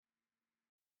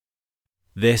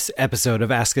This episode of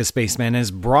Ask a Spaceman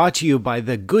is brought to you by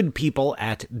the good people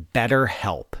at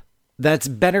BetterHelp. That's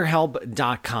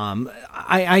BetterHelp.com.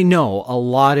 I know a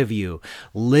lot of you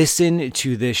listen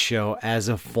to this show as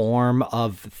a form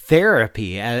of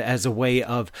therapy, as a way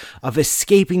of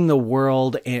escaping the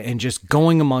world and just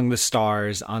going among the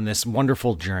stars on this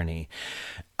wonderful journey.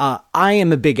 I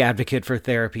am a big advocate for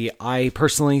therapy. I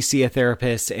personally see a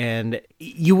therapist, and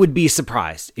you would be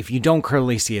surprised if you don't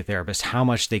currently see a therapist how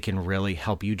much they can really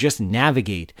help you just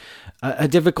navigate a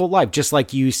difficult life. Just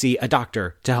like you see a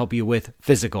doctor to help you with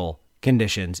physical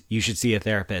conditions, you should see a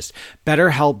therapist.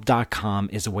 BetterHelp.com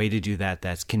is a way to do that.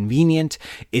 That's convenient.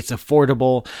 It's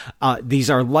affordable. These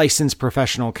are licensed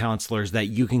professional counselors that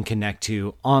you can connect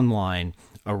to online.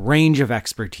 A range of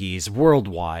expertise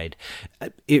worldwide.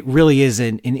 It really is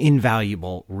an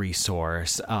invaluable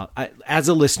resource. As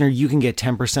a listener, you can get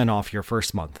 10% off your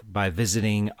first month by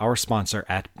visiting our sponsor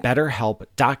at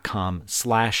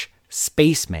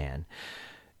betterhelp.com/spaceman.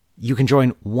 You can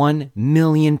join 1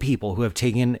 million people who have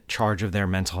taken charge of their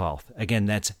mental health. Again,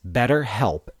 that's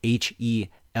BetterHelp,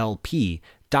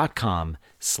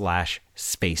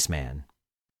 HELP.com/spaceman.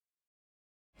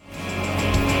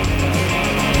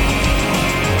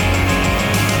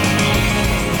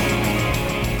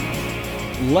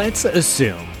 Let's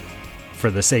assume,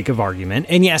 for the sake of argument,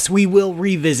 and yes, we will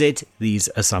revisit these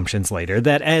assumptions later,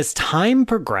 that as time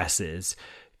progresses,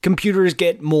 computers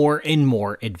get more and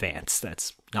more advanced.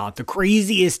 That's not the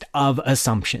craziest of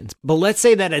assumptions. But let's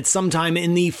say that at some time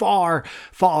in the far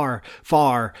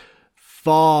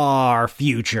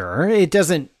future, it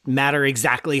doesn't matter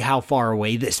exactly how far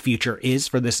away this future is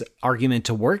for this argument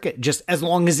to work, just as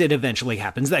long as it eventually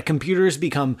happens, that computers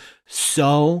become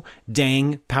so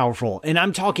dang powerful. And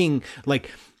I'm talking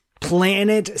like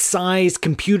planet-sized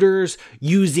computers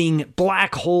using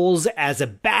black holes as a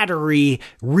battery,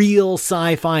 real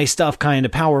sci-fi stuff kind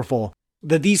of powerful,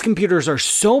 that these computers are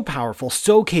so powerful,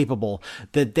 so capable,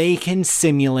 that they can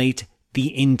simulate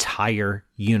the entire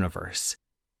universe.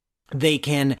 They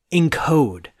can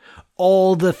encode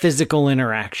all the physical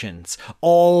interactions,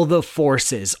 all the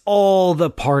forces, all the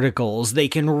particles. They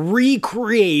can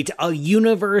recreate a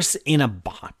universe in a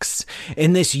box.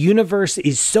 And this universe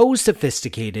is so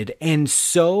sophisticated and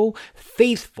so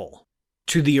faithful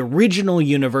to the original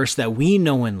universe that we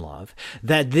know and love,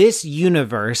 that this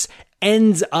universe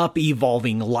ends up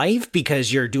evolving life,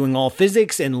 because you're doing all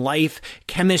physics, and life,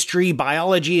 chemistry,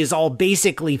 biology is all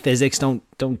basically physics. Don't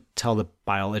tell the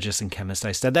biologists and chemists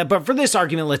I said that, but for this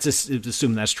argument, let's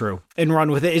assume that's true and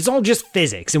run with it. It's all just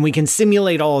physics, and we can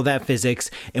simulate all of that physics,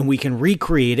 and we can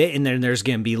recreate it, and then there's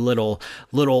going to be little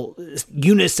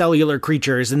unicellular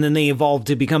creatures, and then they evolve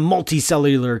to become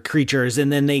multicellular creatures,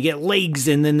 and then they get legs,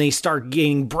 and then they start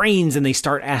getting brains, and they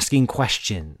start asking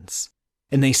questions.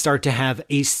 And they start to have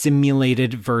a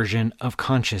simulated version of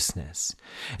consciousness.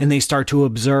 And they start to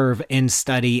observe and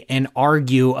study and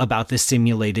argue about the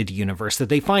simulated universe that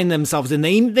they find themselves in.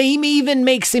 They may even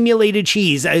make simulated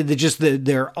cheese.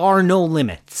 There are no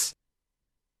limits.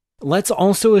 Let's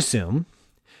also assume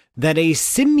that a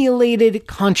simulated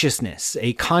consciousness,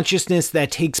 a consciousness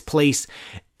that takes place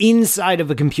inside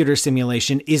of a computer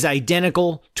simulation, is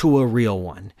identical to a real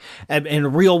one. And a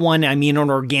real one, I mean an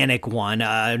organic one,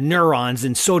 neurons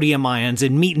and sodium ions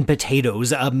and meat and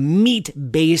potatoes. A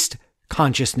meat-based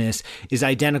consciousness is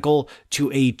identical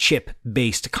to a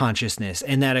chip-based consciousness.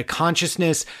 And that a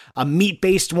consciousness, a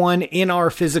meat-based one in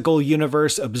our physical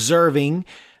universe observing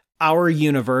our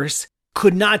universe,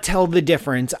 could not tell the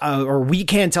difference, or we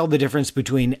can't tell the difference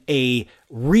between a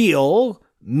real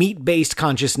meat-based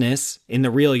consciousness in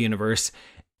the real universe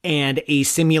and a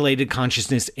simulated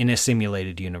consciousness in a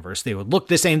simulated universe. They would look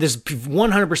the same. This is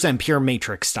 100% pure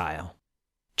Matrix style.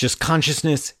 Just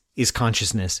consciousness is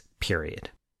consciousness, period.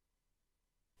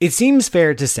 It seems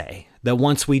fair to say that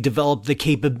once we develop the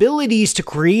capabilities to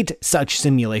create such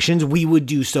simulations, we would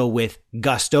do so with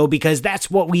gusto, because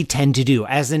that's what we tend to do.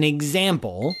 As an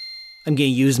example, I'm going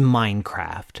to use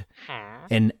Minecraft.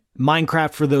 And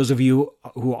Minecraft, for those of you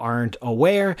who aren't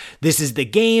aware, this is the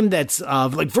game that's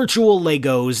like virtual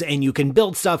Legos, and you can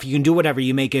build stuff, you can do whatever,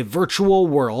 you make a virtual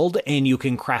world, and you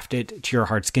can craft it to your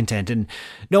heart's content. And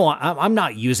no, I'm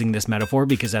not using this metaphor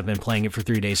because I've been playing it for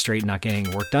 3 days straight and not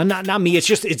getting work done. Not me,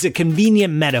 it's a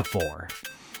convenient metaphor.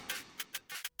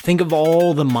 Think of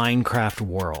all the Minecraft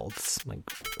worlds, like,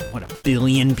 what, 1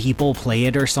 billion people play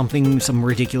it or something, some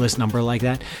ridiculous number like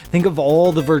that. Think of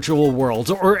all the virtual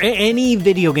worlds, or any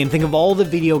video game. Think of all the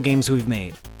video games we've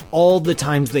made, all the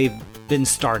times they've been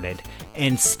started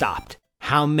and stopped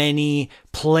how many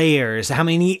players, how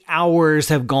many hours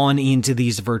have gone into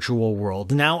these virtual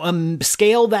worlds. Now,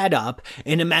 scale that up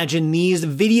and imagine these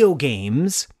video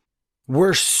games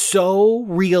were so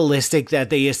realistic that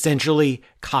they essentially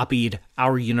copied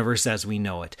our universe as we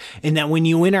know it. And that when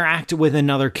you interact with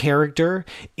another character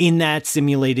in that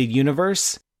simulated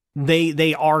universe,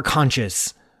 they are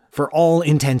conscious for all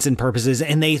intents and purposes,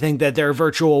 and they think that their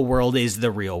virtual world is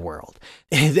the real world.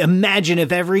 Imagine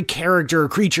if every character or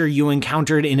creature you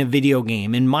encountered in a video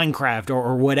game, in Minecraft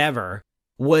or whatever,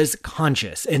 was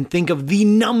conscious. And think of the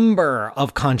number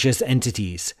of conscious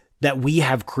entities that we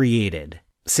have created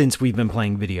since we've been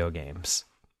playing video games.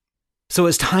 So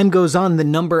as time goes on, the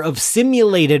number of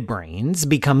simulated brains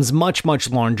becomes much, much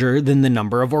larger than the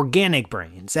number of organic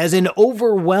brains, as in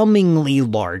overwhelmingly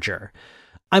larger.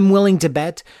 I'm willing to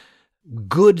bet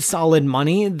good solid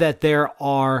money that there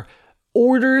are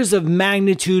orders of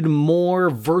magnitude more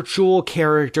virtual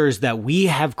characters that we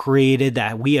have created,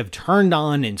 that we have turned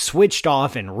on and switched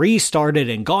off and restarted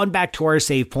and gone back to our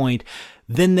save point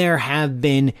than there have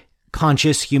been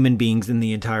conscious human beings in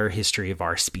the entire history of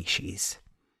our species.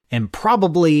 And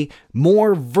probably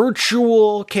more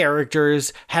virtual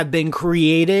characters have been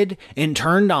created and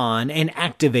turned on and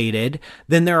activated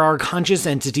than there are conscious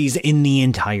entities in the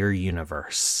entire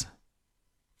universe.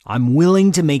 I'm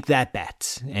willing to make that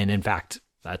bet. And in fact,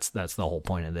 that's the whole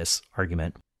point of this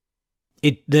argument.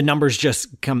 The numbers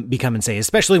just become insane,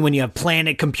 especially when you have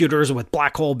planet computers with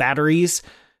black hole batteries.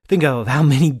 Think of how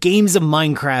many games of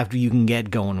Minecraft you can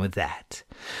get going with that.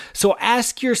 So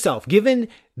ask yourself, given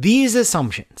these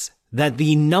assumptions that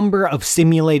the number of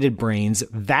simulated brains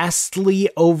vastly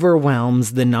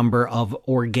overwhelms the number of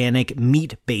organic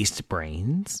meat-based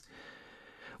brains,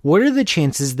 what are the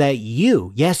chances that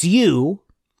you, yes, you,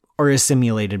 are a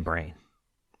simulated brain?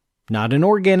 Not an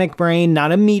organic brain,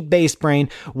 not a meat-based brain.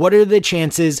 What are the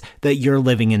chances that you're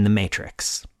living in the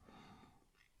Matrix?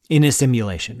 In a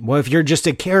simulation? Well, if you're just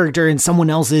a character in someone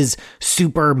else's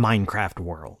super Minecraft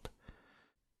world.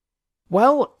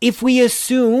 Well, if we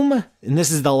assume, and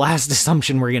this is the last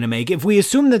assumption we're going to make, if we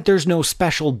assume that there's no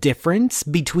special difference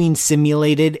between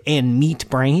simulated and meat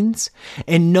brains,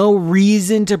 and no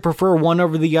reason to prefer one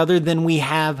over the other, then we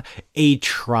have a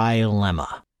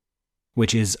trilemma,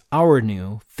 which is our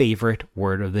new favorite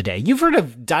word of the day. You've heard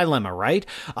of dilemma, right?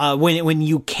 When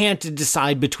you can't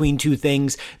decide between two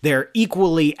things, they're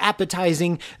equally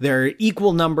appetizing, there are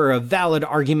equal number of valid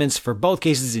arguments for both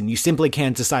cases, and you simply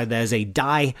can't decide that as a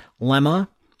dilemma.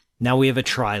 Now we have a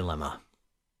trilemma.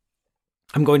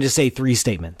 I'm going to say 3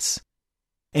 statements.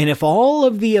 And if all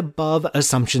of the above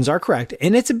assumptions are correct,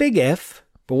 and it's a big if,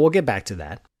 but we'll get back to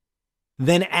that,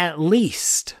 then at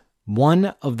least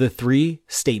one of the 3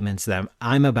 statements that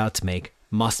I'm about to make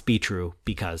must be true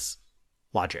because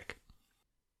logic.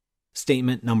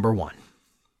 Statement number 1.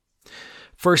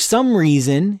 For some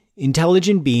reason,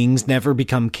 intelligent beings never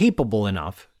become capable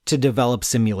enough to develop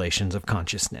simulations of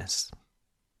consciousness.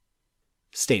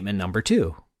 Statement number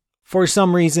 2. For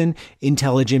some reason,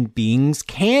 intelligent beings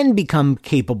can become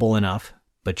capable enough,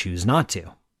 but choose not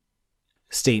to.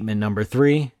 Statement number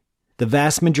 3. The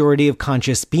vast majority of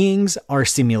conscious beings are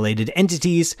simulated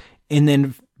entities, and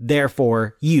then,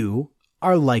 therefore, you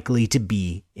are likely to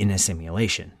be in a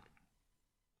simulation.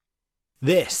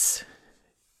 This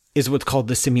is what's called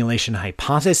the simulation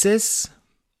hypothesis.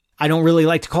 I don't really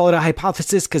like to call it a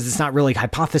hypothesis because it's not really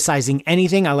hypothesizing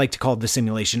anything. I like to call it the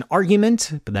simulation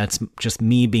argument, but that's just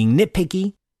me being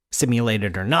nitpicky.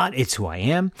 Simulated or not, it's who I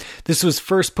am. This was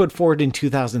first put forward in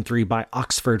 2003 by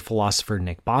Oxford philosopher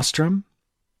Nick Bostrom.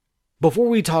 Before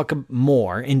we talk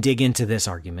more and dig into this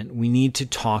argument, we need to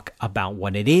talk about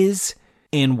what it is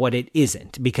and what it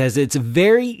isn't, because it's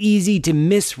very easy to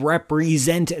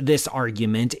misrepresent this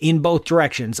argument in both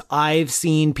directions. I've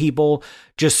seen people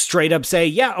just straight up say,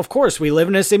 yeah, of course, we live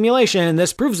in a simulation and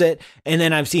this proves it. And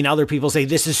then I've seen other people say,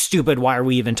 this is stupid. Why are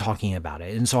we even talking about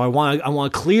it? And so I want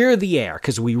to clear the air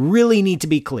because we really need to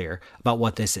be clear about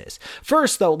what this is.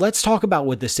 First, though, let's talk about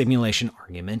what the simulation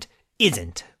argument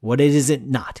isn't. What it isn't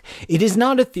not. It is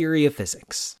not a theory of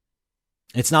physics.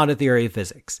 It's not a theory of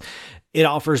physics. It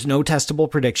offers no testable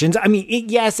predictions. I mean,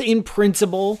 yes, in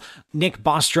principle, Nick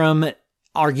Bostrom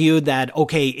argued that,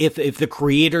 okay, if the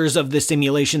creators of the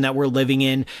simulation that we're living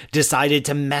in decided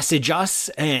to message us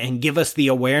and give us the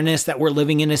awareness that we're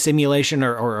living in a simulation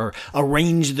or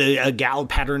arrange the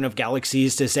pattern of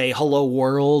galaxies to say hello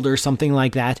world or something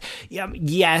like that,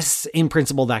 yes, in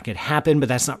principle that could happen, but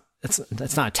that's not a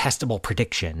testable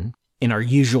prediction in our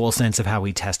usual sense of how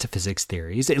we test physics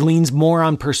theories. It leans more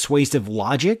on persuasive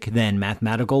logic than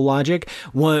mathematical logic.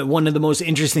 One of the most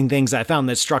interesting things I found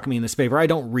that struck me in this paper, I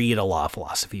don't read a lot of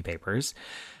philosophy papers,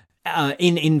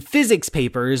 In physics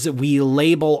papers, we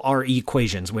label our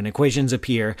equations. When equations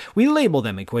appear, we label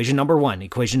them equation number 1,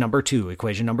 equation number 2,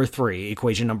 equation number 3,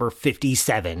 equation number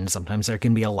 57. Sometimes there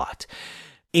can be a lot.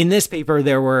 In this paper,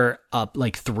 there were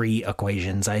like 3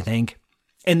 equations, I think,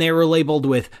 and they were labeled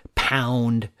with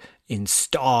pound, in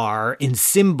star, in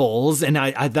symbols, and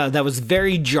I thought that was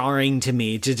very jarring to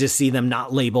me to just see them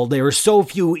not labeled. There were so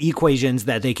few equations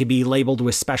that they could be labeled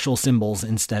with special symbols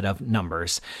instead of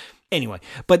numbers. Anyway,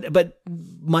 but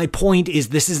my point is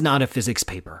this is not a physics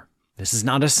paper. This is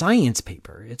not a science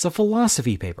paper. It's a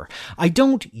philosophy paper. I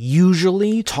don't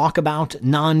usually talk about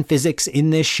non-physics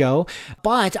in this show,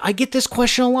 but I get this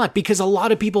question a lot because a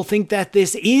lot of people think that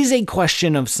this is a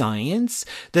question of science,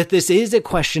 that this is a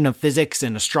question of physics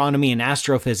and astronomy and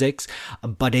astrophysics,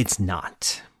 but it's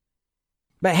not.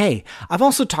 But hey, I've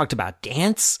also talked about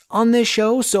dance on this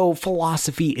show, so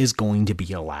philosophy is going to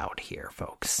be allowed here,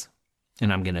 folks.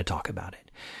 And I'm going to talk about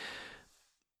it.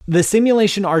 The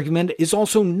simulation argument is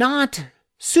also not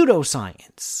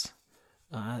pseudoscience.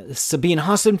 Sabine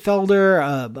Hossenfelder,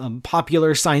 a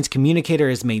popular science communicator,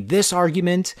 has made this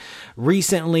argument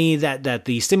recently that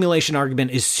the simulation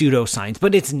argument is pseudoscience,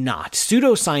 but it's not.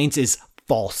 Pseudoscience is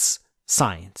false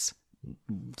science.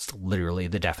 It's literally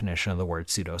the definition of the word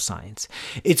pseudoscience.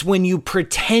 It's when you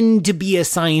pretend to be a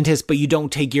scientist, but you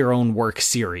don't take your own work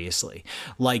seriously,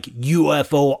 like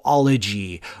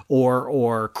UFOlogy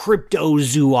or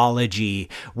cryptozoology,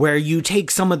 where you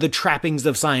take some of the trappings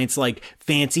of science, like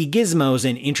fancy gizmos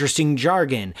and interesting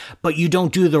jargon, but you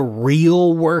don't do the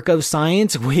real work of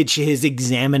science, which is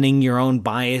examining your own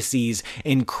biases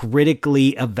and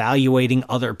critically evaluating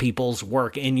other people's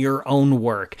work and your own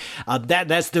work.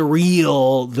 That's the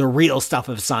real stuff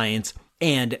of science.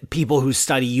 And people who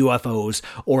study UFOs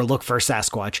or look for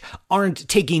Sasquatch aren't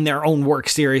taking their own work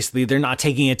seriously. They're not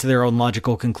taking it to their own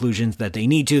logical conclusions that they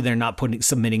need to. They're not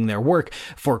submitting their work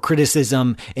for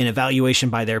criticism and evaluation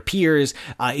by their peers.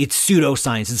 It's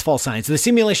pseudoscience. It's false science. The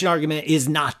simulation argument is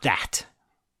not that.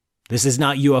 This is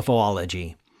not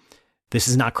UFOlogy. This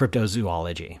is not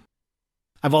cryptozoology.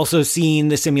 I've also seen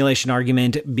the simulation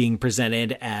argument being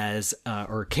presented as,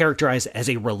 or characterized as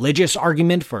a religious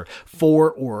argument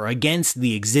for or against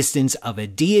the existence of a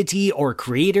deity or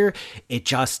creator. It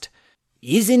just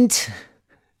isn't.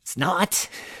 It's not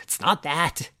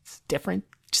that. It's different,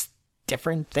 just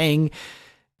different thing.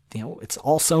 You know, it's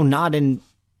also not a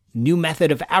new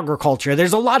method of agriculture.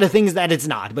 There's a lot of things that it's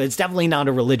not, but it's definitely not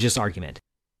a religious argument.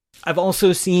 I've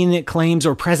also seen claims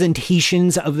or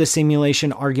presentations of the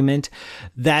simulation argument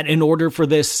that in order for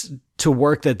this to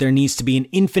work, that there needs to be an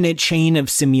infinite chain of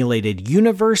simulated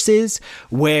universes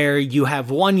where you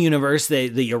have one universe,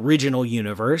 the original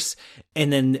universe,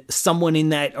 and then someone in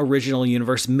that original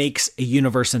universe makes a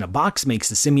universe in a box, makes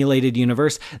a simulated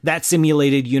universe. That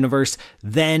simulated universe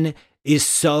then is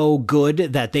so good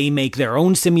that they make their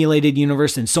own simulated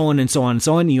universe, and so on and so on and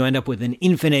so on. You end up with an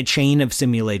infinite chain of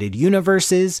simulated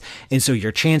universes. And so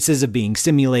your chances of being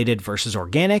simulated versus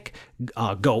organic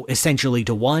go essentially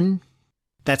to 1.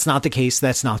 That's not the case.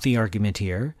 That's not the argument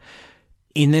here.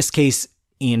 In this case,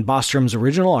 in Bostrom's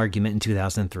original argument in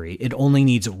 2003, it only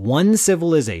needs one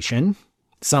civilization,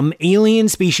 some alien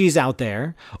species out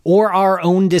there, or our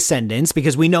own descendants,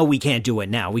 because we know we can't do it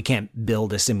now. We can't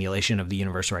build a simulation of the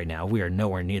universe right now. We are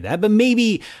nowhere near that. But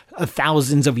maybe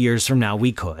thousands of years from now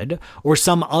we could, or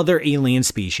some other alien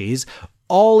species.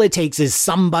 All it takes is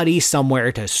somebody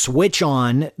somewhere to switch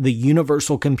on the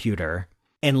universal computer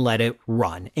and let it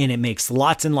run. And it makes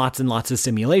lots and lots and lots of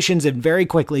simulations. And very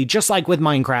quickly, just like with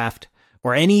Minecraft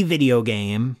or any video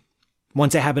game,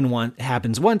 once it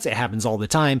happens once, it happens all the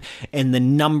time, and the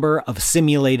number of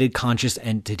simulated conscious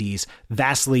entities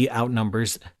vastly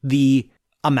outnumbers the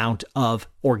amount of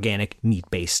organic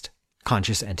meat-based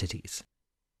conscious entities.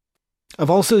 I've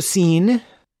also seen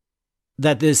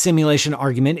that the simulation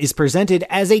argument is presented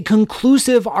as a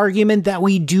conclusive argument that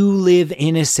we do live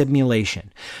in a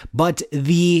simulation, but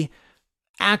the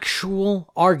actual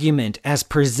argument as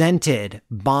presented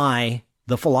by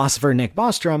the philosopher Nick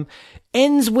Bostrom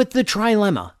ends with the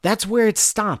trilemma. That's where it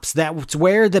stops. That's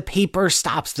where the paper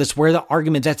stops. That's where the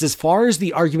argument, that's as far as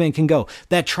the argument can go.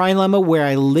 That trilemma where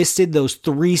I listed those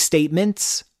 3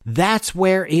 statements, that's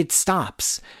where it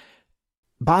stops.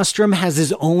 Bostrom has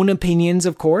his own opinions,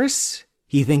 of course.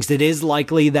 He thinks it is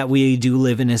likely that we do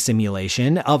live in a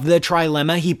simulation. Of the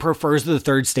trilemma, he prefers the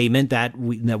 3rd statement that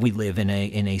we live in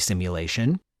a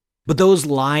simulation. But those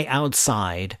lie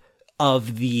outside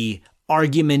of the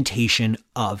argumentation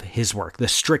of his work, the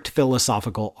strict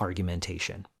philosophical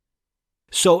argumentation.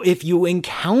 So if you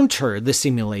encounter the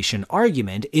simulation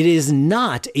argument, it is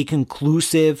not a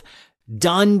conclusive,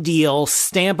 done deal,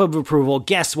 stamp of approval.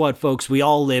 Guess what, folks? We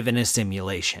all live in a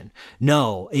simulation.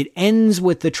 No, it ends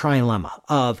with the trilemma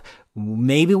of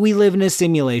maybe we live in a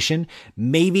simulation.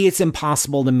 Maybe it's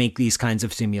impossible to make these kinds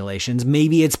of simulations.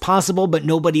 Maybe it's possible, but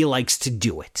nobody likes to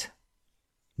do it.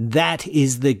 That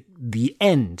is the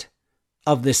end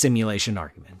of the simulation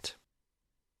argument.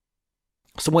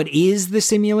 So what is the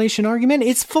simulation argument?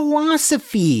 It's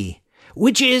philosophy,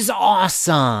 which is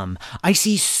awesome. I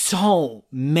see so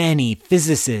many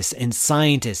physicists and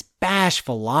scientists bash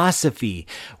philosophy,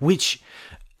 which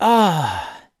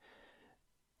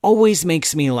always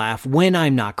makes me laugh when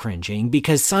I'm not cringing,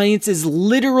 because science is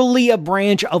literally a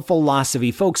branch of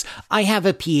philosophy. Folks, I have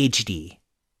a PhD.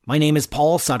 My name is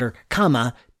Paul Sutter,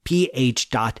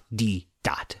 Ph.D.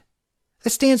 That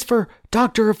stands for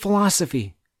Doctor of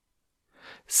Philosophy.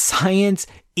 Science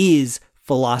is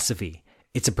philosophy.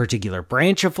 It's a particular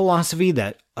branch of philosophy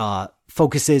that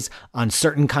focuses on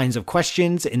certain kinds of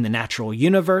questions in the natural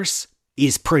universe.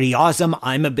 Is pretty awesome.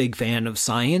 I'm a big fan of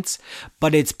science,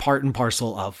 but it's part and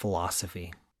parcel of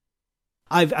philosophy.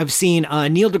 I've seen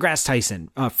Neil deGrasse Tyson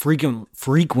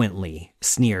frequently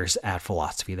sneers at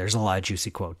philosophy. There's a lot of juicy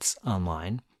quotes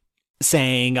online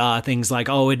saying things like,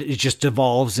 "Oh, it just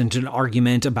devolves into an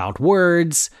argument about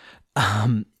words."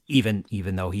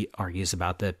 Even though he argues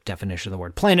about the definition of the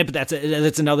word planet, but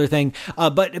that's another thing.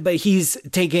 But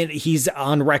he's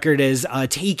on record as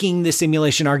taking the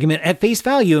simulation argument at face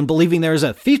value and believing there's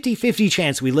a 50-50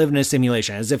 chance we live in a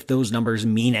simulation, as if those numbers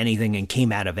mean anything and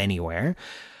came out of anywhere.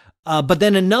 But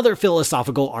then another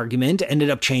philosophical argument ended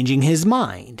up changing his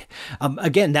mind.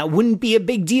 Again, that wouldn't be a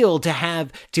big deal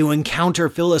to encounter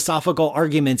philosophical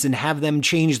arguments and have them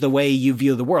change the way you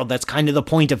view the world. That's kind of the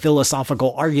point of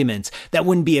philosophical arguments. That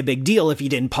wouldn't be a big deal if you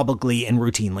didn't publicly and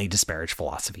routinely disparage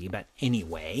philosophy. But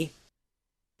anyway,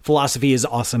 philosophy is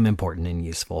awesome, important, and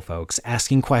useful, folks.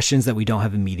 Asking questions that we don't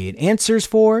have immediate answers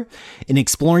for, and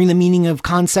exploring the meaning of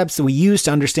concepts that we use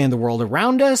to understand the world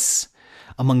around us,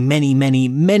 among many, many,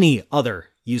 many other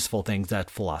useful things that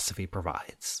philosophy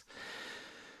provides.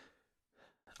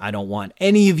 I don't want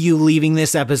any of you leaving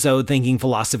this episode thinking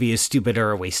philosophy is stupid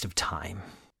or a waste of time.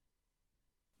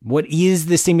 What is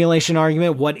the simulation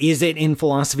argument? What is it in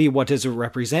philosophy? What does it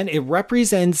represent? It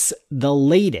represents the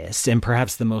latest and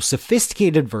perhaps the most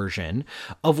sophisticated version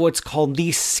of what's called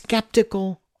the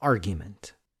skeptical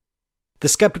argument. The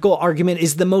skeptical argument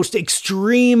is the most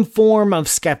extreme form of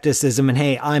skepticism. And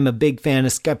hey, I'm a big fan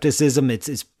of skepticism.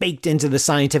 It's baked into the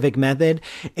scientific method.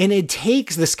 And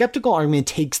the skeptical argument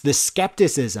takes the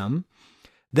skepticism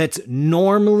that's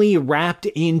normally wrapped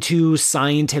into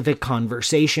scientific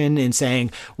conversation and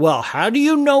saying, well, how do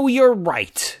you know you're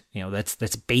right?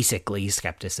 That's basically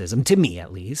skepticism, to me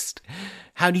at least.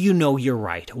 How do you know you're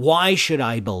right? Why should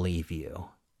I believe you?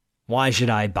 Why should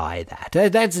I buy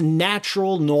that? That's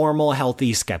natural, normal,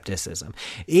 healthy skepticism.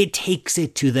 It takes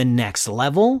it to the next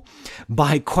level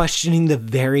by questioning the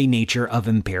very nature of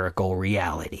empirical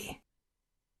reality.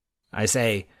 I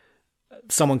say,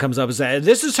 someone comes up and says,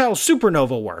 this is how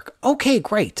supernova work. Okay,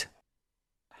 great.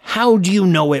 How do you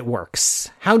know it works?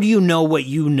 How do you know what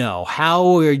you know?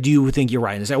 How do you think you're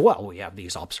right? And say, well, we have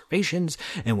these observations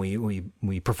and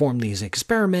we perform these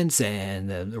experiments and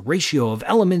the ratio of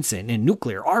elements in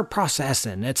nuclear R process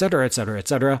and et cetera, et cetera, et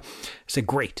cetera. I say,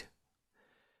 great.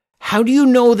 How do you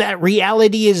know that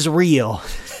reality is real?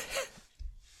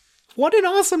 What an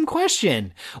awesome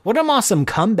question. What an awesome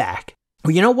comeback.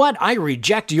 Well, you know what? I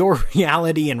reject your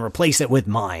reality and replace it with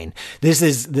mine. This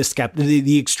is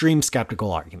the extreme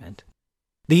skeptical argument.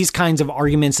 These kinds of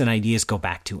arguments and ideas go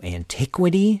back to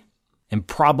antiquity and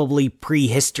probably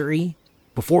prehistory.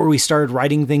 Before we started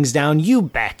writing things down, you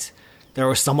bet there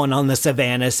was someone on the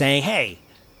savannah saying, hey,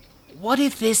 what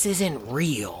if this isn't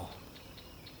real?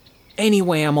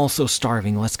 Anyway, I'm also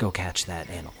starving. Let's go catch that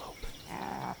antelope.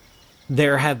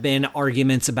 There have been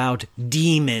arguments about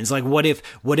demons. Like, what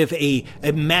if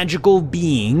a magical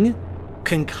being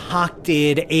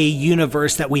concocted a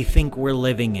universe that we think we're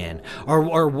living in?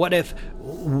 Or what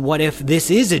if this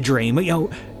is a dream?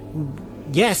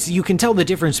 Yes, you can tell the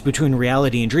difference between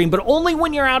reality and dream, but only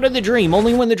when you're out of the dream,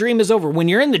 only when the dream is over. When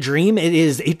you're in the dream,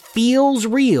 it feels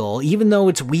real, even though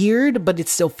it's weird, but it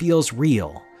still feels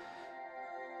real.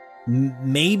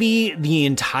 Maybe the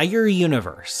entire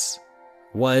universe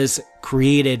was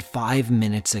created 5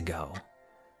 minutes ago,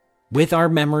 with our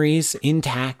memories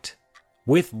intact,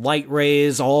 with light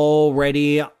rays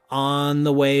already on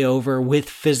the way over, with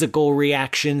physical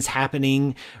reactions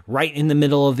happening right in the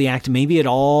middle of the act. Maybe it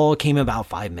all came about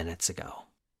 5 minutes ago.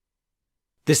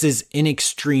 This is an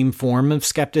extreme form of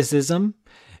skepticism,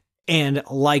 and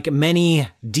like many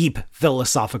deep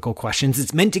philosophical questions,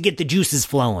 it's meant to get the juices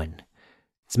flowing.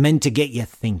 It's meant to get you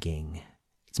thinking.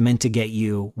 It's meant to get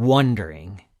you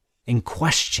wondering and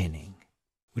questioning,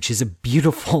 which is a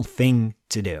beautiful thing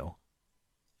to do.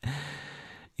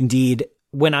 Indeed,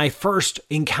 when I first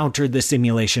encountered the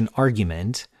simulation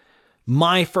argument,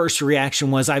 my first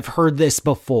reaction was, I've heard this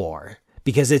before,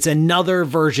 because it's another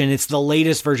version. It's the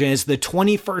latest version. It's the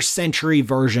 21st century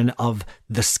version of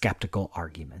the skeptical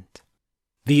argument.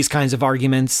 These kinds of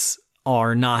arguments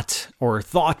are not, or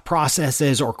thought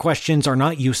processes or questions are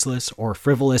not useless or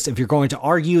frivolous. If you're going to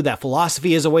argue that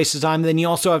philosophy is a waste of time, then you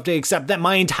also have to accept that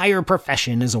my entire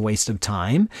profession is a waste of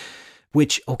time,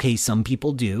 which, okay, some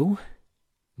people do.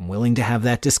 I'm willing to have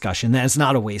that discussion. That is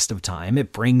not a waste of time.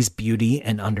 It brings beauty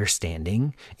and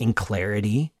understanding and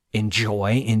clarity and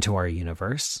joy into our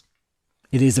universe.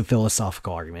 It is a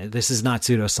philosophical argument. This is not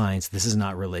pseudoscience. This is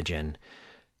not religion.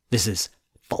 This is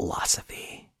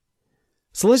philosophy.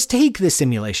 So let's take the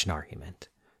simulation argument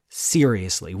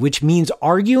seriously, which means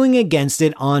arguing against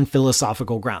it on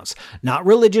philosophical grounds, not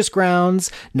religious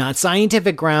grounds, not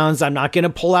scientific grounds. I'm not going to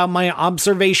pull out my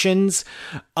observations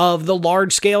of the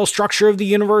large-scale structure of the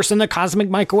universe and the cosmic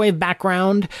microwave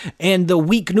background and the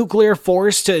weak nuclear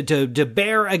force to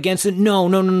bear against it.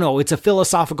 No. It's a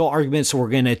philosophical argument, so we're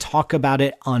going to talk about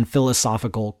it on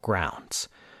philosophical grounds.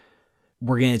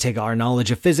 We're going to take our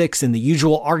knowledge of physics and the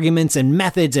usual arguments and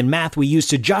methods and math we use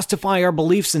to justify our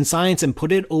beliefs in science and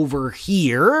put it over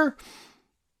here.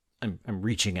 I'm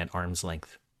reaching at arm's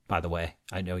length, by the way.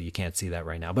 I know you can't see that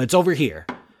right now, but it's over here.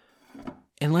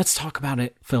 And let's talk about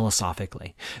it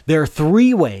philosophically. There are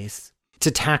 3 ways to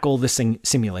tackle the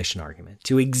simulation argument,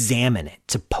 to examine it,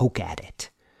 to poke at it.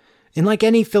 And like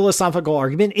any philosophical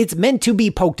argument, it's meant to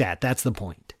be poked at. That's the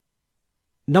point.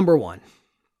 Number 1.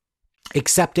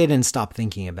 Accept it and stop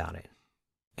thinking about it.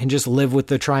 And just live with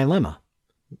the trilemma.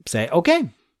 Say, okay,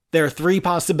 there are 3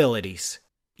 possibilities.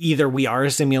 Either we are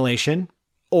a simulation,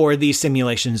 or these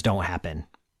simulations don't happen.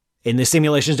 And the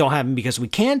simulations don't happen because we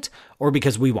can't, or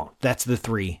because we won't. That's the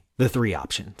three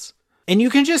options. And you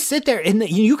can just sit there and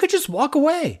you could just walk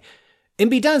away and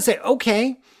be done. Say,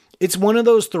 okay, it's one of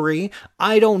those 3.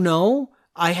 I don't know.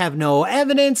 I have no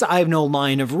evidence. I have no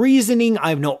line of reasoning. I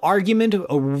have no argument,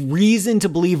 a reason to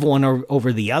believe one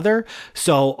over the other.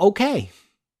 So, okay,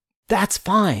 that's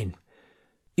fine.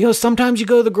 You know, sometimes you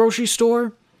go to the grocery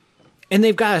store and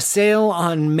they've got a sale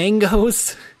on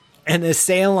mangoes and a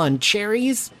sale on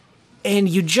cherries, and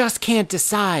you just can't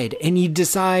decide. And you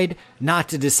decide not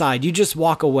to decide. You just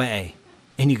walk away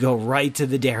and you go right to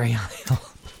the dairy aisle.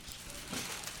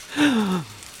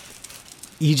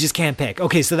 You just can't pick.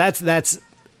 Okay, so that's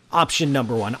option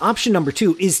number 1. Option number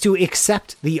 2 is to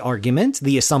accept the argument,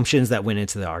 the assumptions that went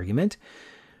into the argument,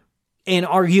 and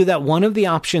argue that one of the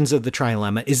options of the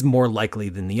trilemma is more likely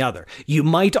than the other. You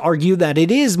might argue that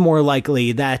it is more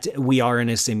likely that we are in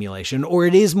a simulation, or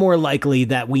it is more likely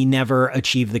that we never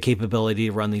achieve the capability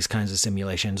to run these kinds of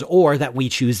simulations, or that we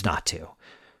choose not to.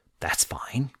 That's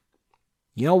fine.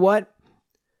 You know what?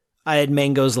 I had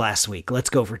mangoes last week.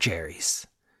 Let's go for cherries.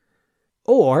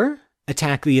 Or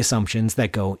attack the assumptions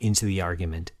that go into the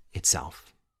argument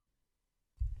itself.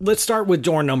 Let's start with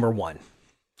door number 1.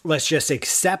 Let's just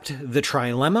accept the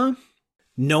trilemma,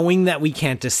 knowing that we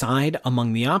can't decide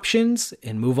among the options,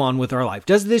 and move on with our life.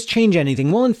 Does this change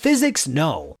anything? Well, in physics,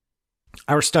 no.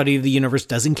 Our study of the universe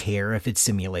doesn't care if it's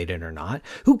simulated or not.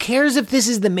 Who cares if this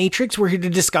is the Matrix? We're here to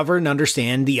discover and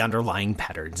understand the underlying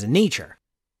patterns in nature.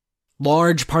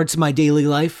 Large parts of my daily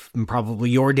life, and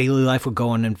probably your daily life, would go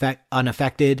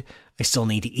unaffected. I still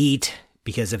need to eat,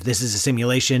 because if this is a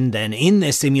simulation, then in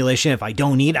this simulation, if I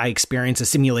don't eat, I experience a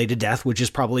simulated death, which is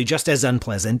probably just as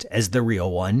unpleasant as the real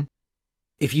one.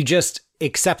 If you just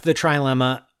accept the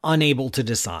trilemma, unable to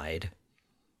decide,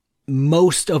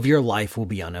 most of your life will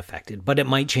be unaffected, but it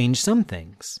might change some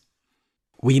things.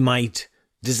 We might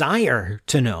desire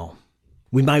to know.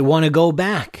 We might want to go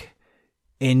back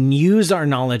and use our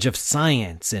knowledge of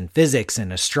science and physics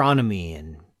and astronomy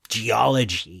and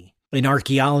geology and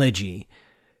archaeology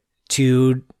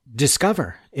to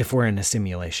discover if we're in a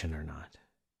simulation or not.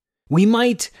 We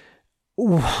might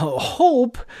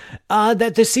hope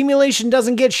that the simulation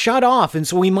doesn't get shut off, and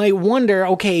so we might wonder,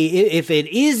 okay, if it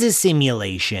is a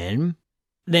simulation,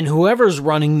 then whoever's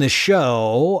running the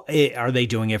show, are they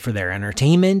doing it for their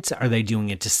entertainment? Are they doing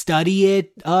it to study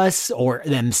us or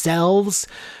themselves?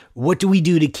 What do we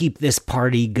do to keep this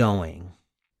party going?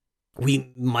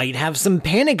 We might have some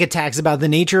panic attacks about the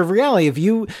nature of reality. If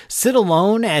you sit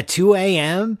alone at 2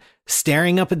 a.m.,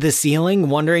 staring up at the ceiling,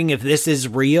 wondering if this is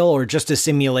real or just a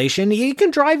simulation, it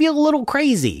can drive you a little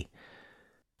crazy.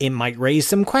 It might raise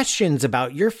some questions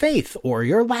about your faith or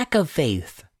your lack of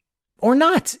faith. Or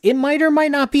not. It might or might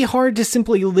not be hard to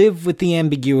simply live with the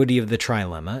ambiguity of the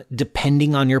trilemma,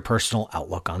 depending on your personal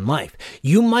outlook on life.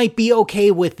 You might be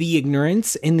okay with the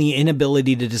ignorance and the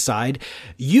inability to decide.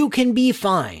 You can be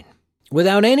fine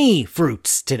without any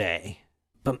fruits today.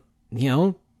 But,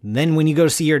 then when you go to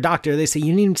see your doctor, they say,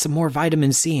 you need some more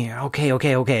vitamin C. Okay.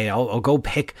 I'll go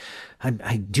pick.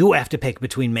 I do have to pick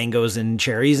between mangoes and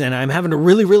cherries, and I'm having a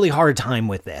really, really hard time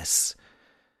with this.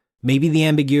 Maybe the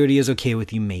ambiguity is okay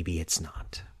with you, maybe it's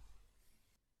not.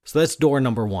 So that's door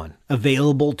number one,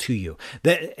 available to you.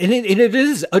 And it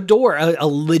is a door, a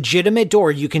legitimate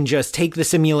door. You can just take the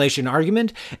simulation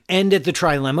argument, end at the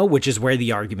trilemma, which is where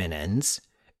the argument ends,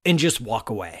 and just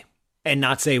walk away and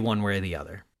not say one way or the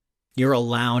other. You're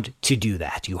allowed to do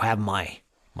that. You have my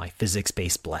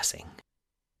physics-based blessing.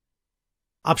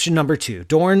 Option number two,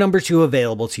 door number two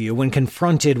available to you when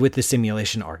confronted with the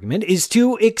simulation argument is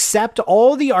to accept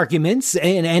all the arguments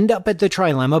and end up at the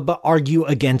trilemma, but argue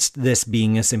against this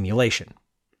being a simulation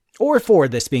or for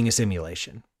this being a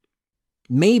simulation.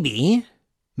 Maybe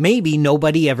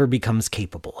nobody ever becomes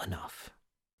capable enough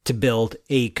to build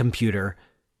a computer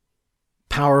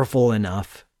powerful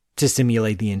enough to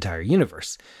simulate the entire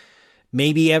universe.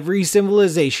 Maybe every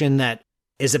civilization that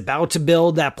is about to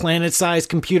build that planet-sized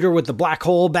computer with the black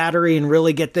hole battery and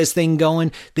really get this thing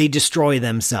going, they destroy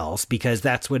themselves because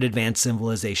that's what advanced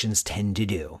civilizations tend to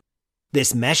do.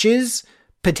 This meshes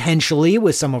potentially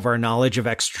with some of our knowledge of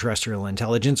extraterrestrial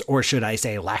intelligence, or should I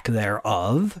say lack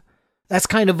thereof. That's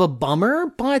kind of a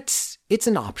bummer, but it's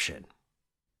an option.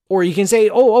 Or you can say,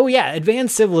 oh yeah,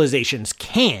 advanced civilizations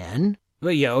can,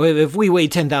 but if we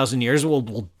wait 10,000 years,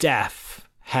 we'll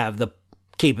have the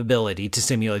capability to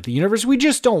simulate the universe. We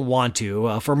just don't want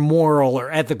to for moral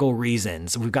or ethical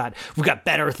reasons. We've got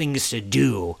better things to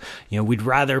do. We'd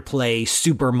rather play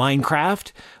Super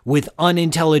Minecraft with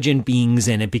unintelligent beings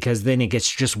in it because then it gets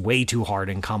just way too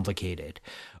hard and complicated.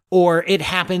 Or it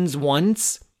happens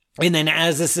once, and then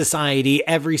as a society,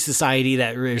 every society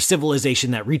or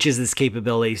civilization that reaches this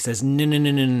capability says,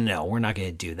 no, we're not going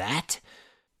to do that.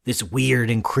 It's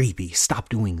weird and creepy. Stop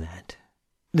doing that.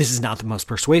 This is not the most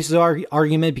persuasive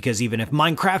argument because even if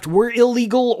Minecraft were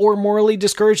illegal or morally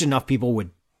discouraged, enough people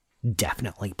would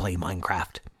definitely play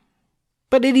Minecraft.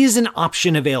 But it is an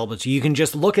option available to you. You can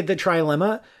just look at the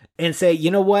trilemma and say,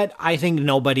 you know what? I think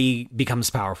nobody becomes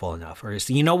powerful enough. Or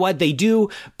you know what? They do,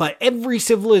 but every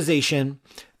civilization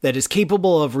that is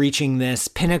capable of reaching this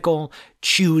pinnacle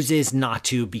chooses not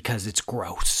to because it's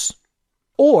gross.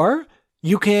 Or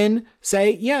you can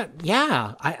say,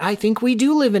 I think we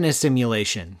do live in a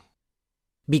simulation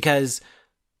because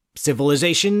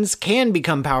civilizations can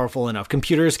become powerful enough.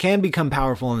 Computers can become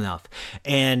powerful enough.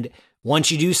 And once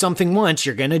you do something once,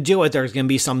 you're going to do it. There's going to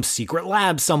be some secret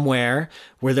lab somewhere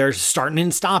where they're starting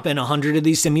and stopping 100 of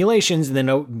these simulations. And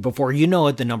then before you know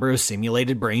it, the number of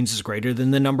simulated brains is greater than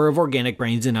the number of organic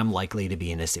brains, and I'm likely to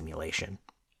be in a simulation.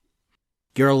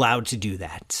 You're allowed to do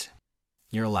that.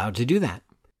 You're allowed to do that.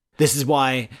 This is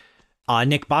why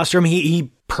Nick Bostrom,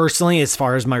 he personally, as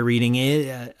far as my reading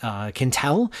can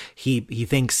tell, he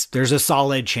thinks there's a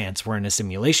solid chance we're in a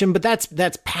simulation, but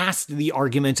that's past the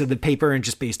arguments of the paper and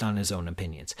just based on his own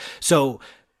opinions. So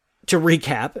to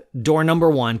recap, door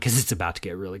number one, because it's about to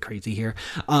get really crazy here.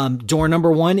 Door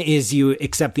number one is you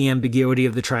accept the ambiguity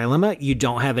of the trilemma. You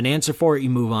don't have an answer for it. You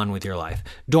move on with your life.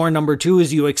 Door number two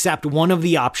is you accept one of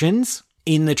the options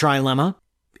in the trilemma,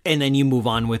 and then you move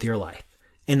on with your life.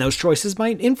 And those choices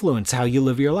might influence how you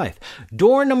live your life.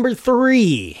 Door number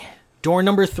three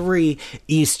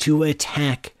is to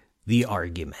attack the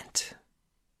argument,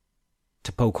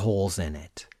 to poke holes in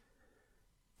it,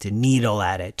 to needle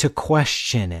at it, to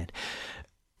question it.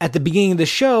 At the beginning of the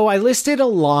show, I listed a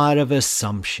lot of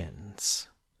assumptions.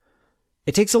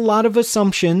 It takes a lot of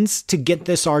assumptions to get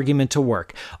this argument to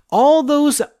work. All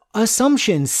those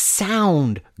assumptions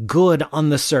sound good on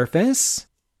the surface,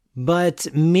 but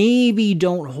maybe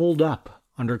don't hold up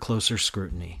under closer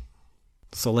scrutiny.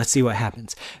 So let's see what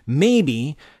happens.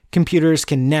 Maybe computers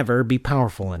can never be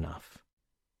powerful enough.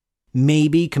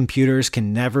 Maybe computers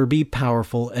can never be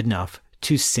powerful enough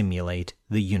to simulate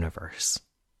the universe.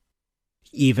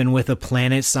 Even with a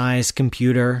planet-sized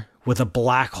computer, with a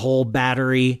black hole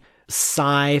battery,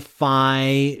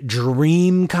 sci-fi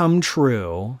dream come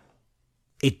true,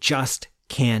 it just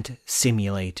can't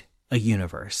simulate a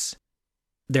universe.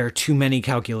 There are too many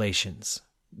calculations.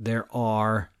 There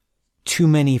are too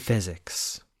many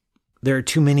physics. There are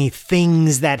too many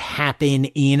things that happen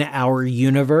in our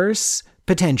universe,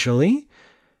 potentially,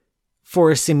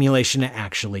 for a simulation to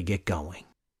actually get going.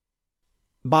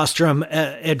 Bostrom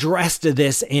addressed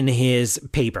this in his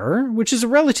paper, which is a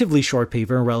relatively short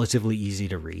paper, relatively easy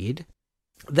to read.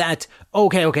 that,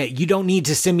 okay, you don't need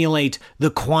to simulate the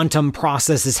quantum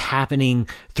processes happening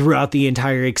throughout the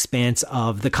entire expanse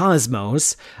of the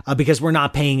cosmos, because we're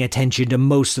not paying attention to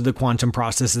most of the quantum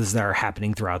processes that are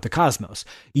happening throughout the cosmos.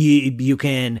 You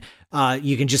can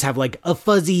just have like a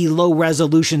fuzzy low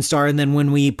resolution star, and then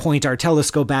when we point our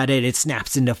telescope at it, it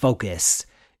snaps into focus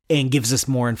and gives us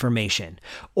more information.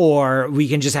 Or we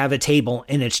can just have a table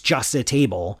and it's just a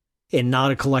table and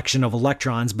not a collection of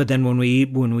electrons. But then when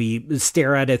we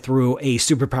stare at it through a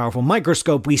super powerful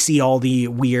microscope, we see all the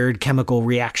weird chemical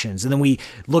reactions. And then we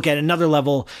look at another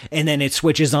level and then it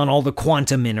switches on all the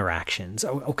quantum interactions.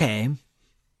 Okay.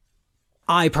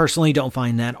 I personally don't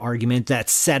find that argument, that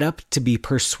setup, to be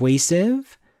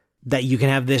persuasive. That you can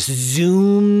have this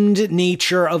zoomed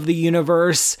nature of the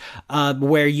universe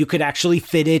where you could actually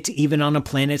fit it even on a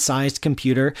planet-sized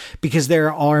computer, because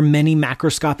there are many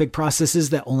macroscopic processes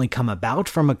that only come about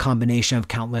from a combination of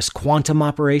countless quantum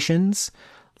operations,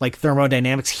 like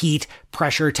thermodynamics, heat,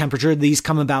 pressure, temperature. These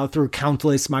come about through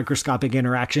countless microscopic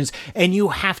interactions, and you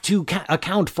have to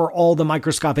account for all the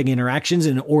microscopic interactions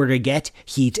in order to get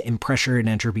heat and pressure and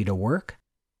entropy to work.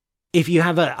 If you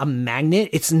have a magnet,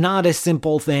 it's not a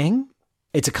simple thing.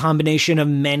 It's a combination of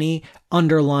many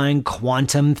underlying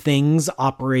quantum things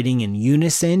operating in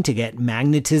unison to get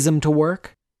magnetism to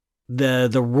work.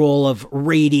 The role of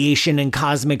radiation and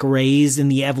cosmic rays in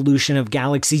the evolution of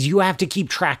galaxies, you have to keep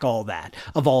track of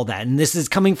all that. And this is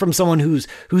coming from someone who's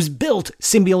built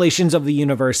simulations of the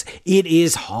universe. It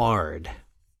is hard.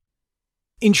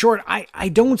 In short, I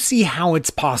don't see how it's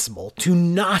possible to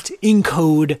not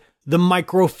encode the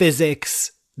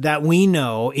microphysics that we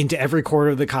know into every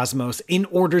corner of the cosmos in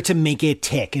order to make it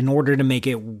tick, in order to make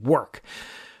it work.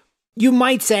 You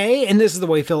might say, and this is the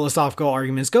way philosophical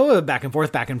arguments go, back and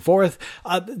forth,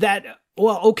 that,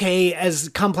 well, okay, as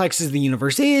complex as the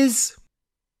universe is,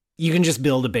 you can just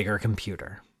build a bigger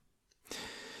computer.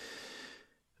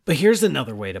 But here's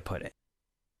another way to put it.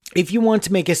 If you want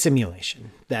to make a simulation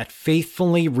that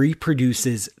faithfully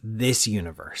reproduces this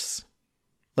universe,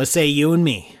 let's say you and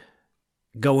me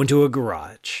go into a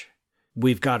garage.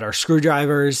 We've got our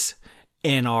screwdrivers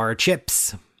and our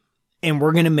chips, and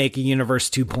we're going to make a Universe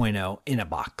 2.0 in a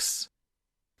box.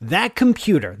 That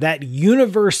computer, that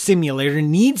universe simulator,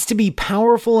 needs to be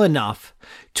powerful enough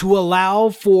to allow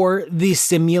for the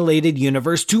simulated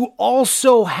universe to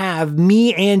also have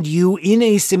me and you in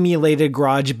a simulated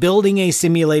garage, building a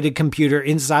simulated computer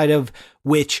inside of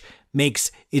which makes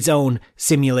its own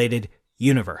simulated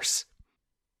universe.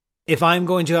 If I'm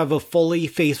going to have a fully,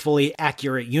 faithfully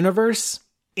accurate universe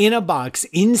in a box,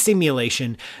 in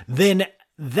simulation, then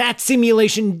that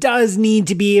simulation does need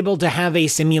to be able to have a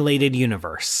simulated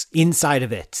universe inside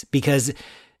of it, because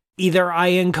either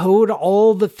I encode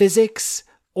all the physics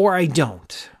or I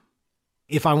don't.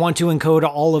 If I want to encode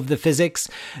all of the physics,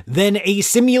 then a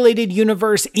simulated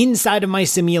universe inside of my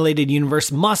simulated universe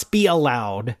must be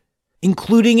allowed,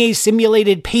 including a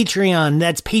simulated Patreon.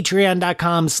 That's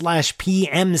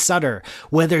patreon.com/PMSutter.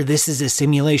 Whether this is a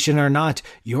simulation or not,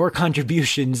 your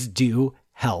contributions do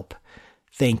help.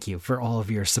 Thank you for all of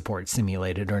your support,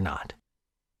 simulated or not.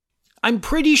 I'm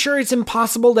pretty sure it's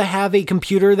impossible to have a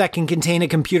computer that can contain a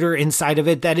computer inside of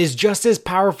it that is just as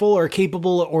powerful or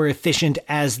capable or efficient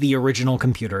as the original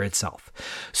computer itself.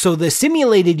 So the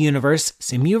simulated universe,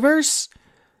 Simuverse,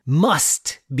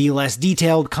 must be less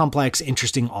detailed, complex,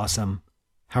 interesting, awesome,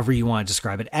 however you want to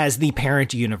describe it, as the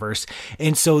parent universe.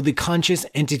 And so the conscious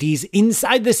entities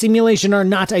inside the simulation are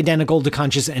not identical to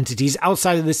conscious entities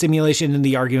outside of the simulation, and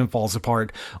the argument falls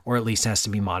apart, or at least has to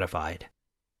be modified.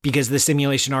 Because the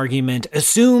simulation argument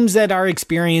assumes that our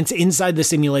experience inside the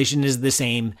simulation is the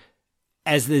same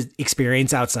as the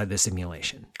experience outside the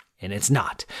simulation. And it's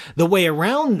not. The way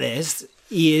around this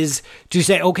is to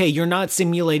say, okay, you're not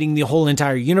simulating the whole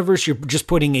entire universe, you're just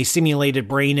putting a simulated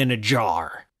brain in a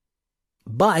jar.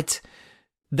 But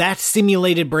that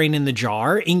simulated brain in the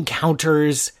jar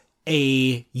encounters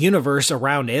a universe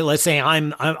around it. Let's say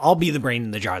I'll be the brain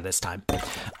in the jar this time.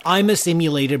 I'm a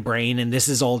simulated brain, and this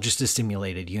is all just a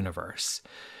simulated universe.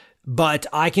 But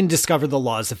I can discover the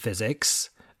laws of physics.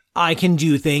 I can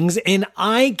do things, and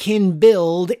I can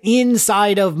build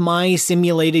inside of my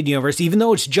simulated universe, even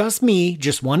though it's just me,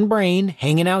 just one brain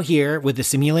hanging out here with the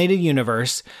simulated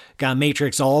universe, got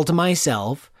Matrix all to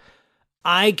myself.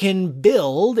 I can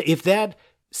build, if that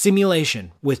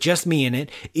simulation with just me in it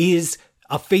is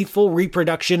a faithful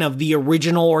reproduction of the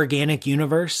original organic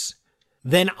universe,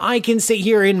 then I can sit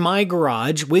here in my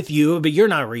garage with you, but you're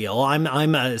not real.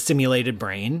 I'm a simulated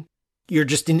brain. You're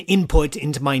just an input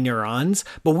into my neurons,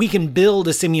 but we can build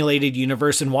a simulated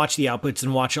universe and watch the outputs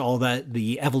and watch all that,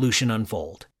 the evolution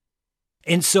unfold.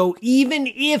 And so even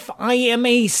if I am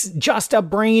just a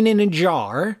brain in a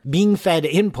jar being fed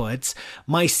inputs,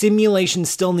 my simulation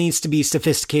still needs to be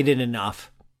sophisticated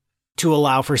enough to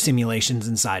allow for simulations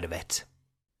inside of it.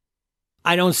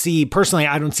 I don't see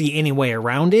any way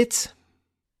around it.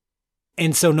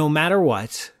 And so no matter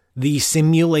what, the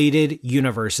simulated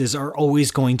universes are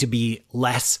always going to be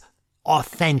less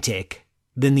authentic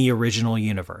than the original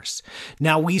universe.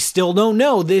 Now, we still don't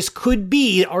know. This could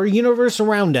be our universe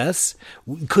around us,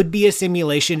 could be a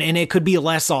simulation, and it could be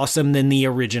less awesome than the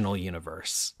original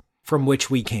universe from which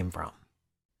we came from.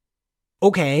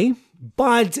 Okay,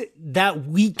 but that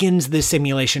weakens the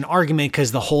simulation argument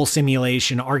because the whole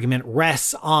simulation argument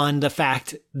rests on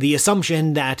the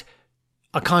assumption that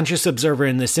a conscious observer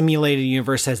in the simulated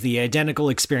universe has the identical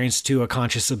experience to a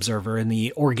conscious observer in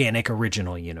the organic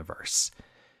original universe.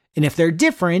 And if they're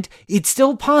different, it's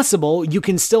still possible. You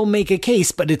can still make a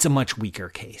case, but it's a much weaker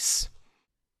case.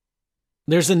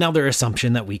 There's another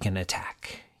assumption that we can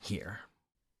attack here.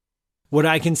 What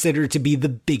I consider to be the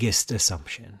biggest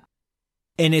assumption.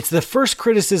 And it's the first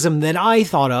criticism that I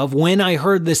thought of when I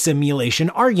heard the simulation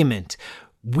argument.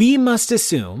 We must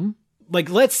assume,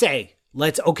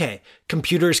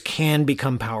 computers can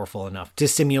become powerful enough to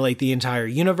simulate the entire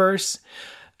universe.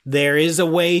 There is a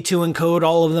way to encode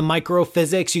all of the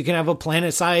microphysics. You can have a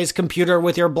planet-sized computer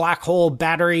with your black hole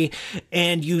battery,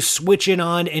 and you switch it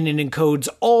on, and it encodes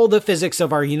all the physics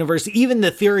of our universe, even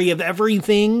the theory of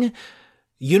everything,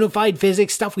 unified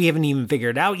physics stuff we haven't even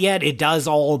figured out yet. It does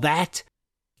all that,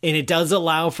 and it does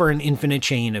allow for an infinite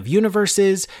chain of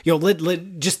universes. Allow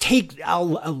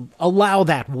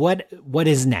that. What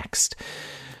is next?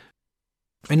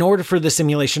 In order for the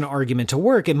simulation argument to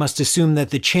work, it must assume that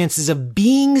the chances of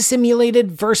being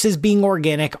simulated versus being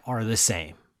organic are the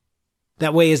same.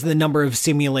 That way, as the number of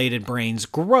simulated brains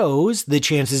grows, the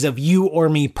chances of you or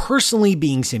me personally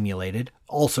being simulated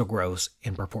also grows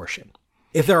in proportion.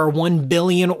 If there are 1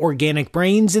 billion organic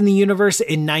brains in the universe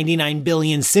and 99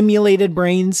 billion simulated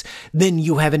brains, then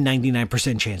you have a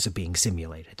 99% chance of being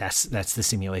simulated. That's the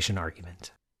simulation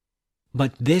argument.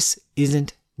 But this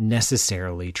isn't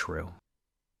necessarily true.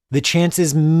 The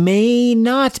chances may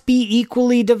not be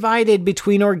equally divided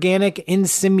between organic and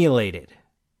simulated.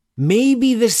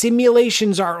 Maybe the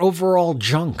simulations are overall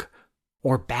junk,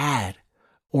 or bad,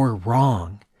 or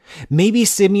wrong. Maybe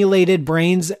simulated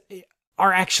brains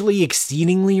are actually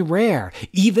exceedingly rare,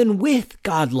 even with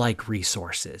godlike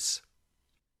resources.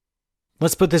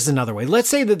 Let's put this another way. Let's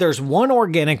say that there's one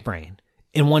organic brain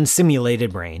and one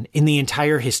simulated brain in the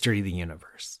entire history of the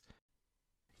universe.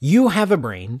 You have a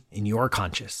brain and you are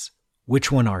conscious.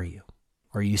 Which one are you?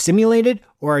 Are you simulated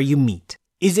or are you meat?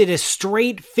 Is it a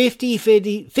straight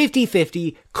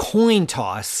 50-50 coin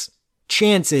toss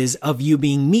chances of you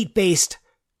being meat-based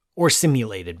or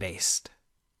simulated-based?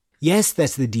 Yes,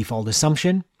 that's the default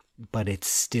assumption, but it's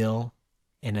still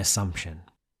an assumption.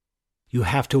 You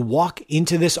have to walk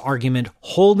into this argument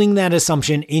holding that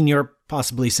assumption in your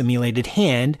possibly simulated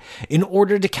hand in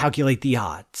order to calculate the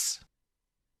odds.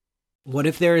 What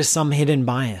if there is some hidden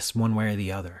bias one way or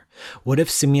the other? What if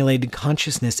simulated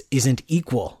consciousness isn't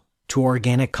equal to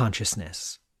organic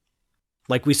consciousness?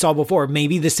 Like we saw before,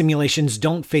 maybe the simulations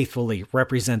don't faithfully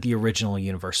represent the original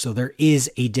universe, so there is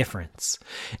a difference.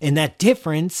 And that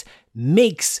difference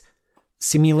makes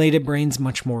simulated brains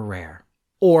much more rare,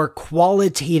 or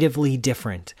qualitatively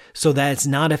different, so that it's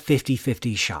not a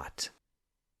 50-50 shot.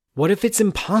 What if it's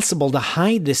impossible to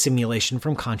hide the simulation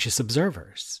from conscious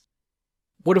observers?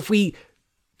 What if we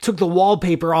took the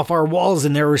wallpaper off our walls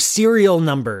and there were serial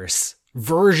numbers,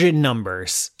 version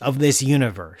numbers of this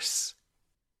universe?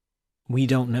 We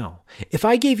don't know. If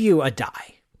I gave you a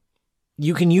die,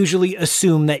 you can usually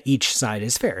assume that each side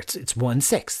is fair. It's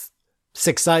 1/6.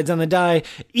 6 sides on the die,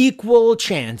 equal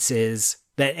chances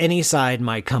that any side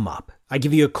might come up. I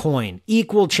give you a coin,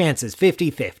 equal chances,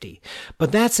 50-50.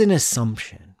 But that's an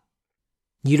assumption.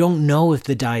 You don't know if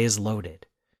the die is loaded.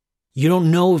 You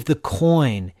don't know if the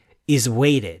coin is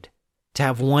weighted to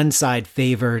have one side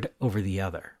favored over the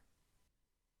other.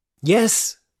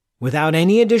 Yes, without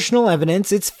any additional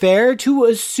evidence, it's fair to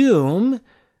assume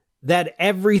that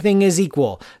everything is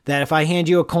equal. That if I hand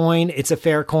you a coin, it's a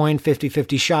fair coin,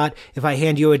 50-50 shot. If I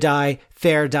hand you a die,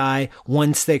 fair die,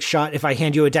 1/6 shot. If I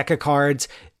hand you a deck of cards,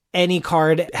 any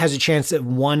card has a chance at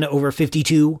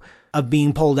 1/52 of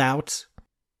being pulled out.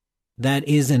 That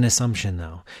is an assumption,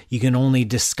 though. You can only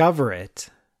discover it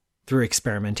through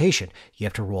experimentation. You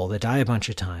have to roll the die a bunch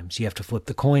of times. You have to flip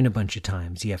the coin a bunch of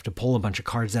times. You have to pull a bunch of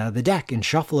cards out of the deck and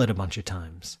shuffle it a bunch of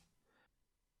times.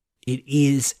 It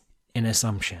is an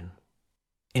assumption.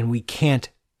 And we can't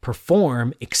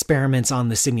perform experiments on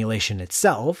the simulation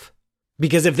itself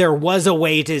Because if there was a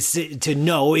way to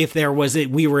know if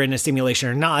we were in a simulation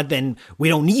or not, then we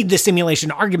don't need the simulation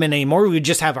argument anymore. We would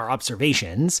just have our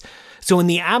observations. So in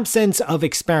the absence of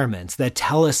experiments that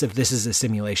tell us if this is a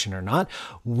simulation or not,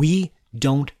 we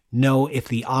don't know if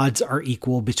the odds are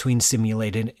equal between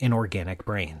simulated and organic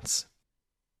brains.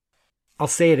 I'll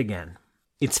say it again.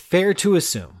 It's fair to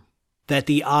assume that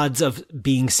the odds of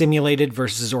being simulated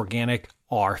versus organic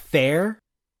are fair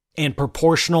and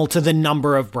proportional to the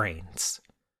number of brains.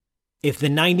 If there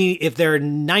are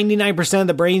 99% of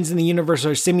the brains in the universe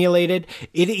are simulated,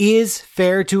 it is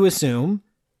fair to assume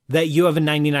that you have a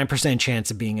 99%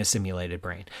 chance of being a simulated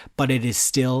brain. But it is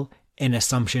still an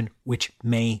assumption which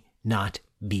may not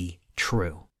be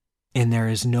true. And there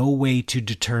is no way to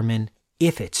determine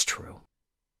if it's true.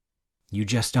 You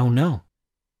just don't know.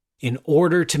 In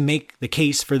order to make the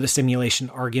case for the simulation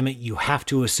argument, you have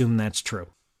to assume that's true.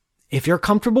 If you're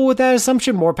comfortable with that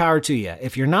assumption, more power to you.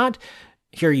 If you're not,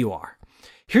 here you are.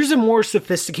 Here's a more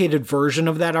sophisticated version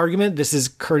of that argument. This is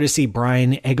courtesy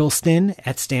Brian Eggleston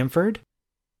at Stanford.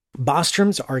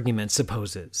 Bostrom's argument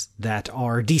supposes that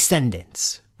our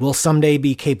descendants will someday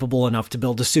be capable enough to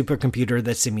build a supercomputer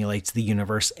that simulates the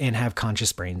universe and have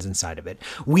conscious brains inside of it.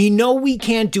 We know we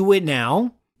can't do it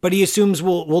now, but he assumes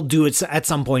we'll do it at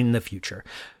some point in the future.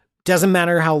 Doesn't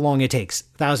matter how long it takes,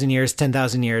 1,000 years,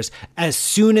 10,000 years. As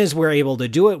soon as we're able to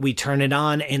do it, we turn it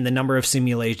on and the number of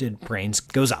simulated brains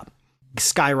goes up.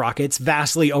 Skyrockets,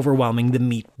 vastly overwhelming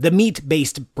the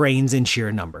meat-based brains in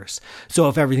sheer numbers. So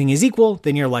if everything is equal,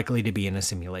 then you're likely to be in a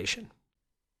simulation.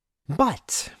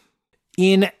 But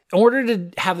in order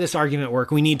to have this argument work,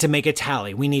 we need to make a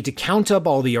tally. We need to count up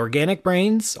all the organic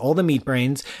brains, all the meat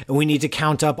brains, and we need to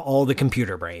count up all the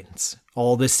computer brains,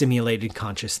 all the simulated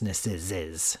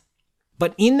consciousnesses.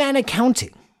 But in that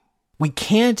accounting, we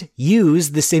can't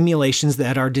use the simulations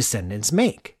that our descendants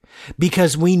make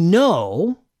because we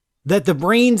know that the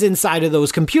brains inside of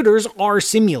those computers are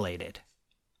simulated.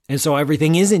 And so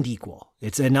everything isn't equal.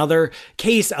 It's another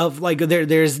case of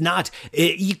there's not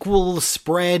equal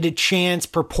spread, chance,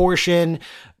 proportion,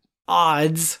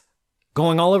 odds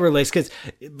going all over the place. Because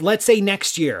let's say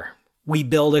next year we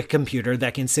build a computer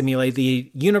that can simulate the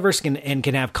universe and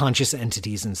can have conscious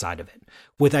entities inside of it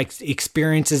with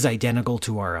experiences identical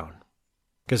to our own.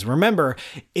 Because remember,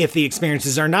 if the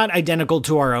experiences are not identical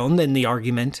to our own, then the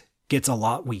argument gets a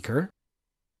lot weaker.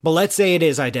 But let's say it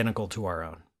is identical to our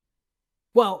own.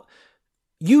 Well,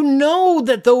 you know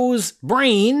that those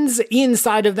brains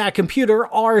inside of that computer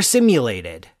are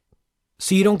simulated.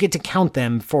 So you don't get to count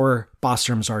them for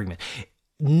Bostrom's argument.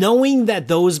 Knowing that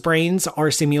those brains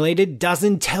are simulated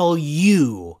doesn't tell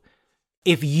you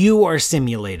if you are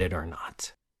simulated or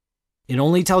not. It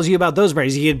only tells you about those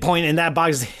brains. You can point in that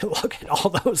box, look at all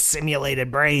those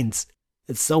simulated brains.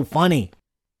 It's so funny.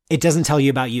 It doesn't tell you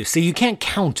about you. So you can't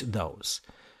count those.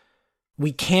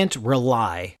 We can't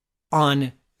rely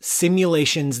on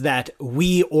simulations that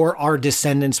we or our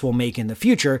descendants will make in the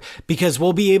future because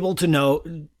we'll be able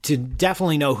to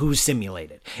definitely know who's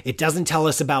simulated. It doesn't tell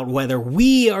us about whether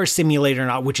we are simulated or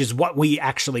not, which is what we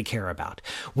actually care about.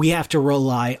 We have to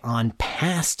rely on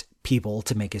past people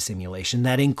to make a simulation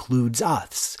that includes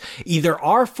us. Either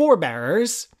our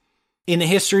forebears in the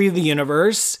history of the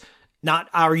universe, not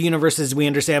our universe as we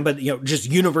understand, but just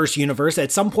universe.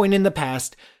 At some point in the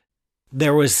past,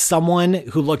 there was someone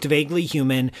who looked vaguely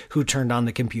human who turned on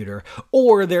the computer.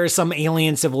 Or there's some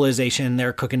alien civilization,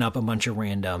 they're cooking up a bunch of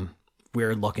random,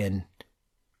 weird-looking,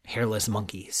 hairless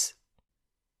monkeys.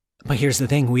 But here's the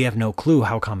thing, we have no clue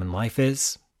how common life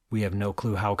is. We have no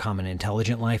clue how common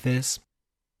intelligent life is.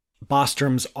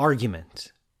 Bostrom's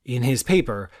argument in his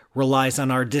paper relies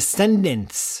on our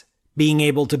descendants being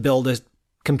able to build a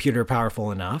computer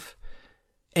powerful enough.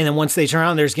 And then once they turn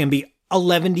on, there's going to be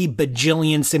 11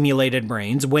 bajillion simulated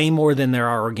brains, way more than there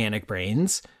are organic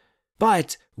brains.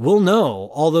 But we'll know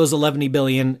all those 11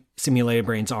 billion simulated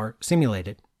brains are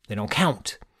simulated. They don't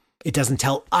count. It doesn't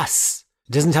tell us.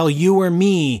 It doesn't tell you or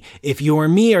me if you or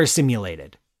me are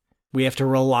simulated. We have to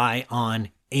rely on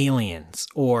aliens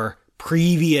or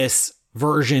previous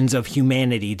versions of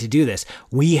humanity to do this.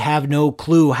 We have no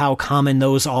clue how common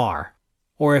those are.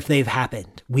 Or if they've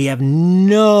happened. We have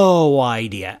no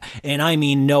idea. And I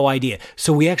mean no idea.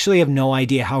 So we actually have no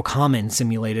idea how common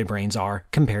simulated brains are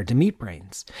compared to meat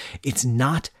brains. It's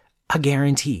not a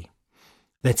guarantee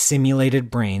that simulated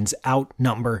brains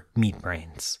outnumber meat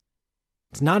brains.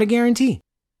 It's not a guarantee.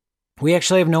 We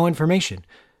actually have no information.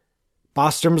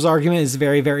 Bostrom's argument is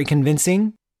very, very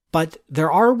convincing, but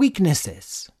there are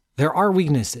weaknesses. There are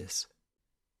weaknesses.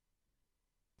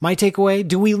 My takeaway,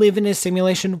 do we live in a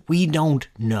simulation? We don't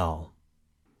know.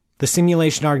 The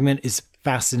simulation argument is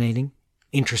fascinating,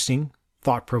 interesting,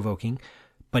 thought-provoking,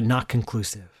 but not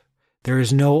conclusive. There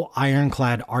is no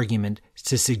ironclad argument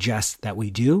to suggest that we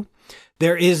do.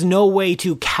 There is no way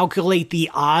to calculate the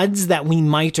odds that we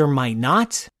might or might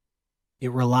not.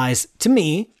 It relies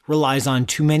on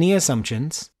too many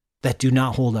assumptions that do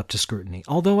not hold up to scrutiny.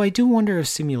 Although I do wonder if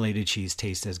simulated cheese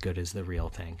tastes as good as the real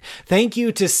thing. Thank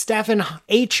you to Stefan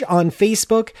H. on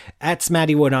Facebook, at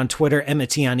Smattywood on Twitter, Emma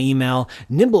T. on email,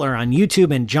 Nibbler on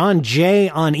YouTube, and John J.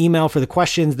 on email for the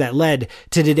questions that led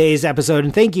to today's episode.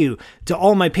 And thank you to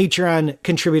all my Patreon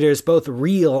contributors, both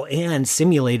real and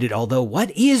simulated. Although what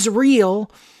is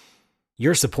real?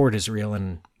 Your support is real,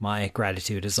 and my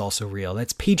gratitude is also real.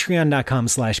 That's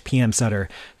patreon.com/PMSutter.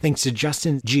 Thanks to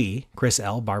Justin G, Chris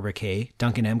L, Barbara K,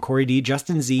 Duncan M, Corey D,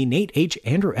 Justin Z, Nate H,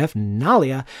 Andrew F,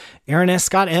 Nalia, Aaron S,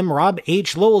 Scott M, Rob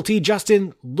H, Lowell T,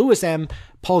 Justin, Lewis M,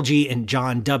 Paul G, and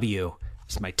John W.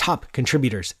 It's my top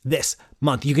contributors this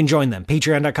month. You can join them.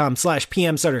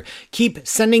 Patreon.com/PMSutter. Keep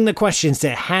sending the questions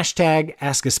to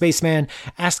 #AskASpaceman,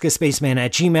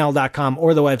 askaspaceman@gmail.com,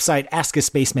 or the website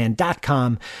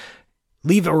askaspaceman.com.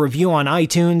 Leave a review on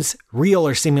iTunes, real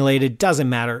or simulated, doesn't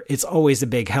matter. It's always a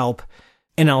big help.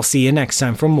 And I'll see you next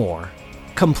time for more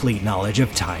complete knowledge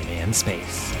of time and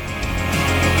space.